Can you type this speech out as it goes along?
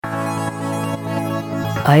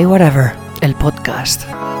Whatever, el podcast.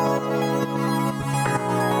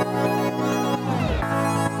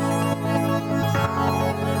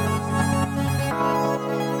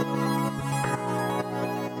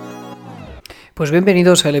 Pues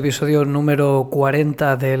bienvenidos al episodio número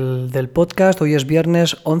 40 del podcast. Hoy es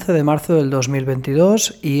viernes 11 de marzo del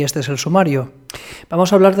 2022 y este es el sumario.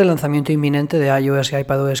 Vamos a hablar del lanzamiento inminente de iOS y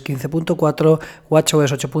iPadOS 15.4,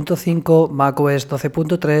 watchOS 8.5, macOS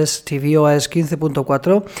 12.3, tvOS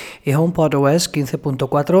 15.4 y HomePodOS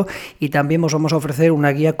 15.4, y también os vamos a ofrecer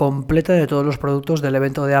una guía completa de todos los productos del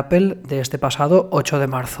evento de Apple de este pasado 8 de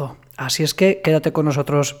marzo. Así es que quédate con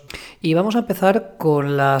nosotros y vamos a empezar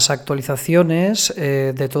con las actualizaciones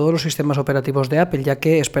de todos los sistemas operativos de Apple, ya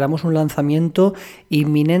que esperamos un lanzamiento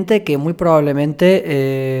inminente que muy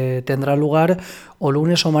probablemente tendrá lugar o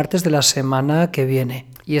lunes o martes de la semana que viene.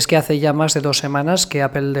 Y es que hace ya más de 2 semanas que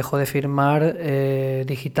Apple dejó de firmar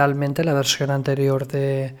digitalmente la versión anterior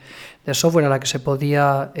de software a la que se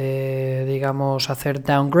podía, hacer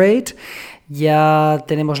downgrade. Ya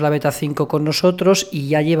tenemos la beta 5 con nosotros y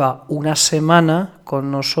ya lleva una semana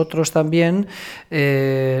con nosotros también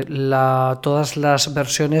todas las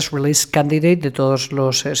versiones Release Candidate de todos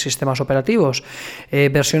los sistemas operativos.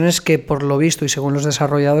 Versiones que por lo visto y según los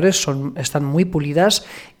desarrolladores están muy pulidas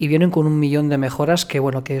y vienen con 1 millón de mejoras que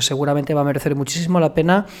seguramente va a merecer muchísimo la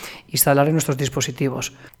pena instalar en nuestros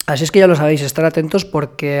dispositivos. Así es que ya lo sabéis, estar atentos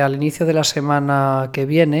porque al inicio de la semana que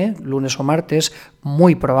viene, lunes o martes,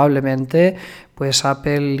 muy probablemente pues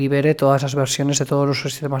Apple libere todas las versiones de todos los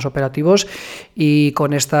sistemas operativos, y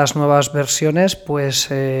con estas nuevas versiones pues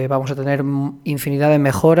vamos a tener infinidad de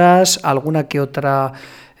mejoras, alguna que otra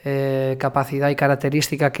capacidad y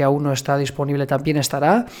característica que aún no está disponible también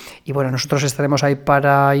estará, y bueno, nosotros estaremos ahí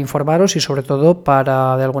para informaros y sobre todo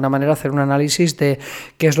para de alguna manera hacer un análisis de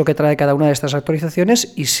qué es lo que trae cada una de estas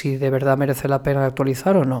actualizaciones y si de verdad merece la pena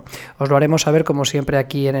actualizar o no. Os lo haremos saber como siempre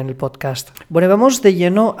aquí en el podcast. Bueno, vamos de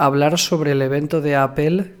lleno a hablar sobre el evento de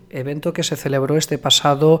Apple, evento que se celebró este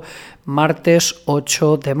pasado martes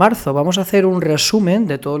 8 de marzo. Vamos a hacer un resumen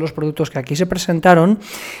de todos los productos que aquí se presentaron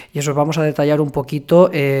y os vamos a detallar un poquito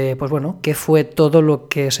qué fue todo lo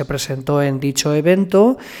que se presentó en dicho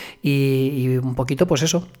evento y un poquito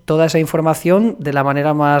toda esa información de la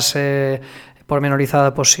manera más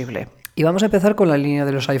pormenorizada posible. Y vamos a empezar con la línea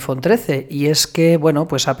de los iPhone 13, y es que,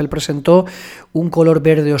 Apple presentó un color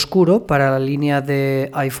verde oscuro para la línea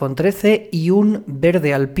de iPhone 13 y un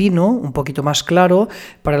verde alpino, un poquito más claro,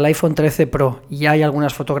 para el iPhone 13 Pro. Ya hay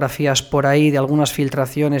algunas fotografías por ahí de algunas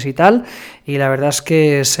filtraciones y tal, y la verdad es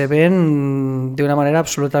que se ven de una manera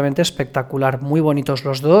absolutamente espectacular, muy bonitos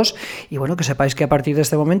los dos, y que sepáis que a partir de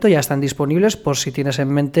este momento ya están disponibles por si tienes en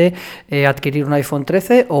mente adquirir un iPhone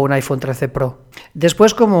 13 o un iPhone 13 Pro.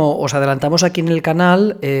 Después, como os adelantamos aquí en el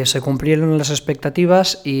canal, se cumplieron las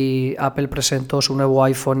expectativas y Apple presentó su nuevo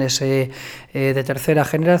iPhone SE de tercera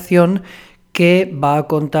generación, que va a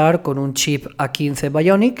contar con un chip A15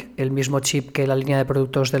 Bionic, el mismo chip que la línea de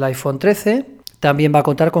productos del iPhone 13. También va a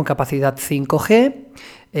contar con capacidad 5G.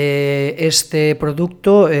 Este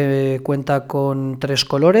producto cuenta con 3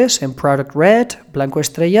 colores, en Product Red, Blanco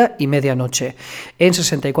Estrella y Medianoche, en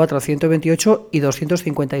 64, 128 y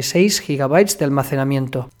 256 GB de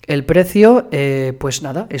almacenamiento. El precio,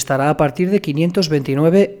 estará a partir de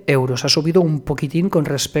 529 €. Ha subido un poquitín con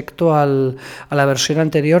respecto a la versión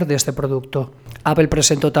anterior de este producto. Apple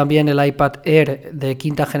presentó también el iPad Air de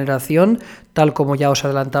quinta generación, tal como ya os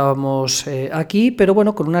adelantábamos aquí, pero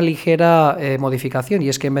con una ligera modificación, y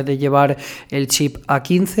es que en vez de llevar el chip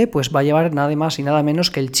A15, pues va a llevar nada más y nada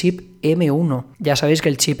menos que el chip M1. Ya sabéis que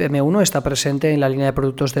el chip M1 está presente en la línea de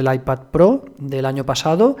productos del iPad Pro del año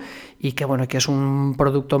pasado y que es un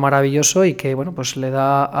producto maravilloso y que le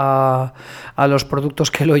da a los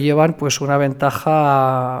productos que lo llevan pues una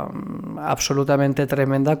ventaja absolutamente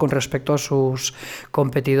tremenda con respecto a sus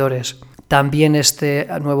competidores. También este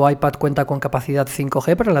nuevo iPad cuenta con capacidad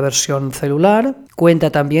 5G para la versión celular. Cuenta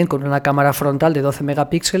también con una cámara frontal de 12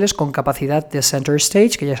 megapíxeles con capacidad de Center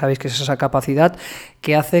Stage, que ya sabéis que es esa capacidad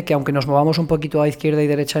que hace que aunque nos movamos un poquito a izquierda y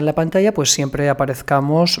derecha en la pantalla, pues siempre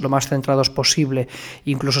aparezcamos lo más centrados posible.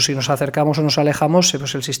 Incluso si nos acercamos o nos alejamos,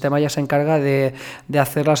 pues el sistema ya se encarga de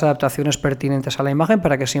hacer las adaptaciones pertinentes a la imagen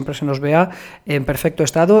para que siempre se nos vea en perfecto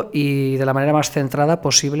estado y de la manera más centrada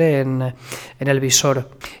posible en el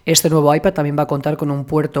visor. Este nuevo iPad también va a contar con un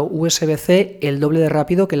puerto USB-C el doble de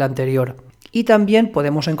rápido que el anterior. Y también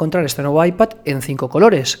podemos encontrar este nuevo iPad en 5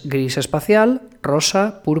 colores: gris espacial,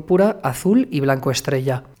 rosa, púrpura, azul y blanco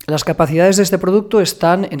estrella. Las capacidades de este producto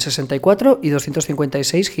están en 64 y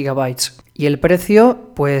 256 GB y el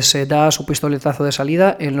precio da su pistoletazo de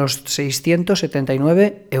salida en los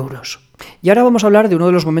 679 €. Y ahora vamos a hablar de uno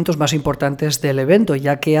de los momentos más importantes del evento,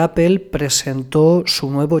 ya que Apple presentó su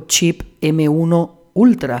nuevo chip M1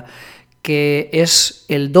 Ultra, que es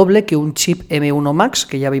el doble que un chip M1 Max,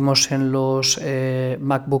 que ya vimos en los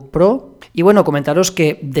MacBook Pro. Y bueno, comentaros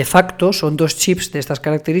que de facto son dos chips de estas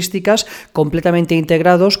características completamente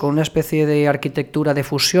integrados con una especie de arquitectura de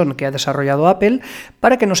fusión que ha desarrollado Apple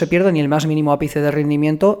para que no se pierda ni el más mínimo ápice de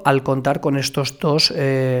rendimiento al contar con estos dos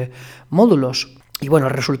módulos. Y bueno,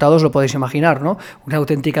 el resultado os lo podéis imaginar, ¿no? Una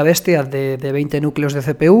auténtica bestia de 20 núcleos de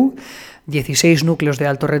CPU, 16 núcleos de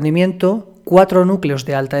alto rendimiento, 4 núcleos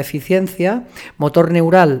de alta eficiencia, motor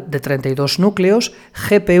neural de 32 núcleos,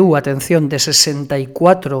 GPU, atención, de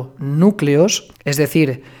 64 núcleos, es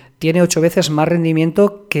decir, tiene 8 veces más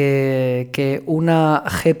rendimiento que una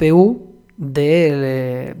GPU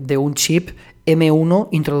de un chip M1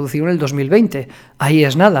 introducido en el 2020. Ahí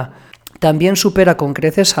es nada. También supera con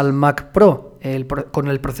creces al Mac Pro, con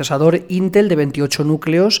el procesador Intel de 28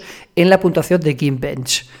 núcleos en la puntuación de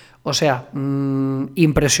Geekbench. O sea,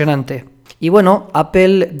 impresionante. Y bueno,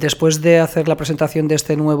 Apple, después de hacer la presentación de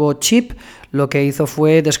este nuevo chip, lo que hizo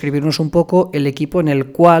fue describirnos un poco el equipo en el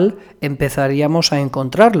cual empezaríamos a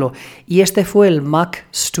encontrarlo. Y este fue el Mac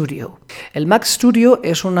Studio. El Mac Studio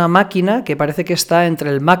es una máquina que parece que está entre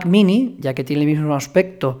el Mac Mini, ya que tiene el mismo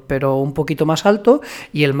aspecto, pero un poquito más alto,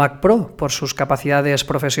 y el Mac Pro, por sus capacidades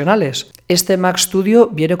profesionales. Este Mac Studio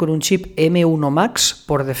viene con un chip M1 Max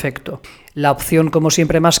por defecto. La opción, como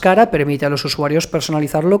siempre más cara, permite a los usuarios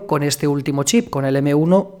personalizarlo con este último chip, con el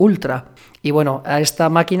M1 Ultra. Y bueno, a esta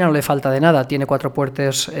máquina no le falta de nada. Tiene 4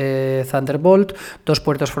 puertos Thunderbolt, 2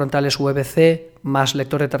 puertos frontales USB más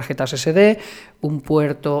lector de tarjetas SD, un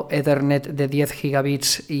puerto Ethernet de 10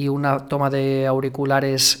 gigabits y una toma de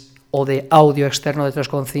auriculares o de audio externo de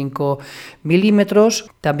 3,5 milímetros.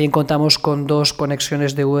 También contamos con 2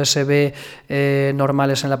 conexiones de USB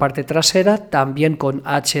normales en la parte trasera, también con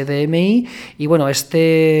HDMI. Y bueno,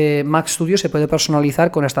 este Mac Studio se puede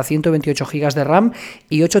personalizar con hasta 128 GB de RAM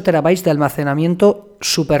y 8 TB de almacenamiento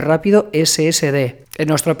súper rápido SSD. En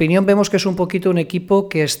nuestra opinión vemos que es un poquito un equipo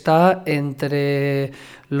que está entre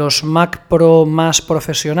los Mac Pro más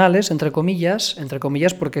profesionales, entre comillas,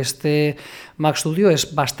 porque este Mac Studio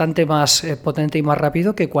es bastante más potente y más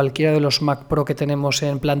rápido que cualquiera de los Mac Pro que tenemos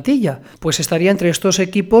en plantilla. Pues estaría entre estos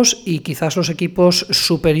equipos y quizás los equipos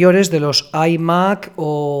superiores de los iMac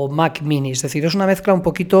o Mac Mini. Es decir, es una mezcla un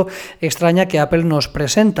poquito extraña que Apple nos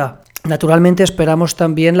presenta. Naturalmente esperamos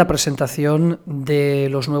también la presentación de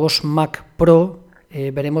los nuevos Mac Pro.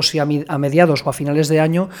 Veremos si a mediados o a finales de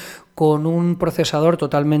año con un procesador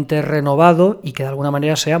totalmente renovado y que de alguna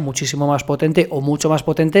manera sea muchísimo más potente o mucho más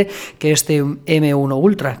potente que este M1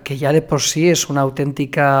 Ultra, que ya de por sí es una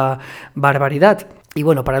auténtica barbaridad. Y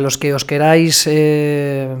bueno, para los que os queráis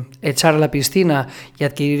echar a la piscina y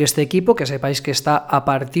adquirir este equipo, que sepáis que está a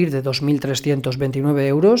partir de 2.329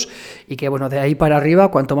 euros y que bueno, de ahí para arriba,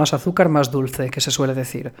 cuanto más azúcar, más dulce, que se suele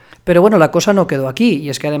decir. Pero bueno, la cosa no quedó aquí, y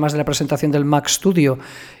es que además de la presentación del Mac Studio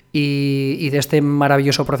y de este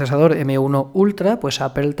maravilloso procesador M1 Ultra, pues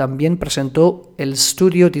Apple también presentó el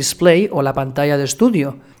Studio Display o la pantalla de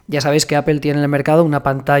estudio. Ya sabéis que Apple tiene en el mercado una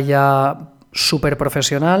pantalla súper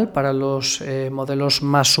profesional para los modelos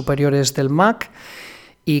más superiores del Mac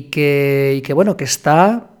y que bueno, que es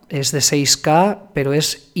de 6K, pero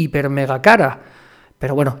es hiper mega cara.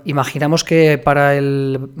 Pero bueno, imaginamos que para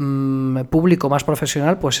el público más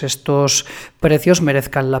profesional, pues estos precios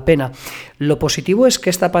merezcan la pena. Lo positivo es que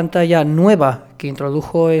esta pantalla nueva que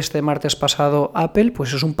introdujo este martes pasado Apple,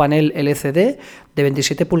 pues es un panel LCD de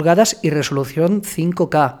 27 pulgadas y resolución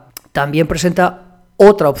 5K. También presenta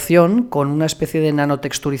otra opción con una especie de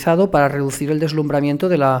nanotexturizado para reducir el deslumbramiento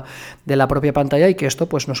de la propia pantalla y que esto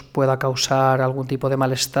pues nos pueda causar algún tipo de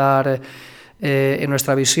malestar en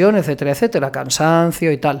nuestra visión, etcétera, etcétera,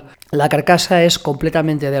 cansancio y tal. La carcasa es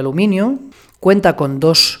completamente de aluminio, cuenta con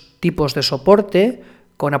 2 tipos de soporte,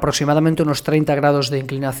 con aproximadamente unos 30 grados de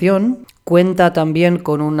inclinación. Cuenta también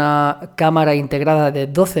con una cámara integrada de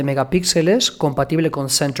 12 megapíxeles, compatible con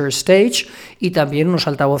Center Stage, y también unos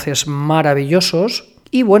altavoces maravillosos.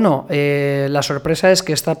 Y bueno, la sorpresa es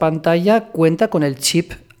que esta pantalla cuenta con el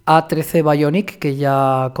chip A13 Bionic que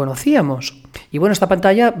ya conocíamos. Y bueno, esta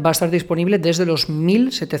pantalla va a estar disponible desde los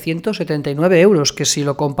 1.779 euros, que si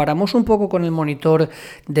lo comparamos un poco con el monitor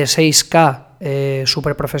de 6K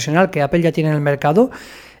super profesional que Apple ya tiene en el mercado,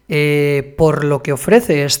 por lo que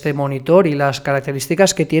ofrece este monitor y las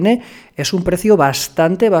características que tiene, es un precio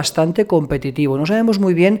bastante competitivo. No sabemos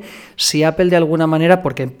muy bien si Apple de alguna manera,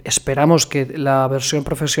 porque esperamos que la versión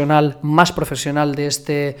profesional, más profesional de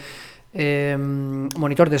este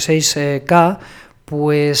monitor de 6K,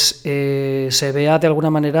 pues se vea de alguna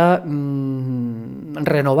manera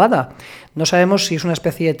renovada. No sabemos si es una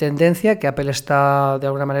especie de tendencia que Apple está de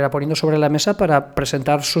alguna manera poniendo sobre la mesa para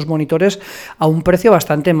presentar sus monitores a un precio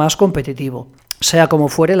bastante más competitivo. Sea como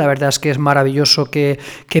fuere, la verdad es que es maravilloso que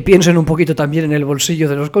piensen un poquito también en el bolsillo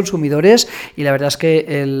de los consumidores, y la verdad es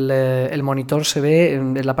que el monitor se ve,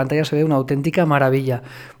 en la pantalla se ve una auténtica maravilla.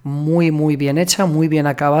 Muy bien hecha, muy bien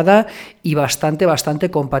acabada y bastante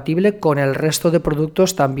compatible con el resto de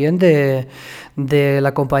productos también de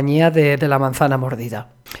la compañía de la manzana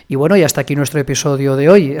mordida. Y bueno, y hasta aquí nuestro episodio de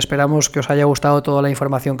hoy. Esperamos que os haya gustado toda la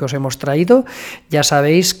información que os hemos traído. Ya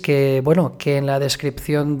sabéis que en la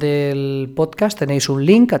descripción del podcast tenéis un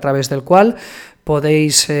link a través del cual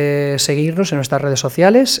podéis seguirnos en nuestras redes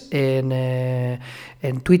sociales, en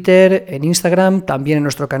Twitter, en Instagram, también en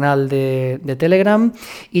nuestro canal de Telegram,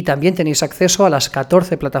 y también tenéis acceso a las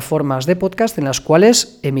 14 plataformas de podcast en las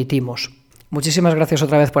cuales emitimos. Muchísimas gracias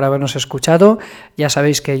otra vez por habernos escuchado. Ya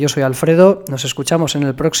sabéis que yo soy Alfredo, nos escuchamos en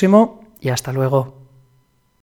el próximo y hasta luego.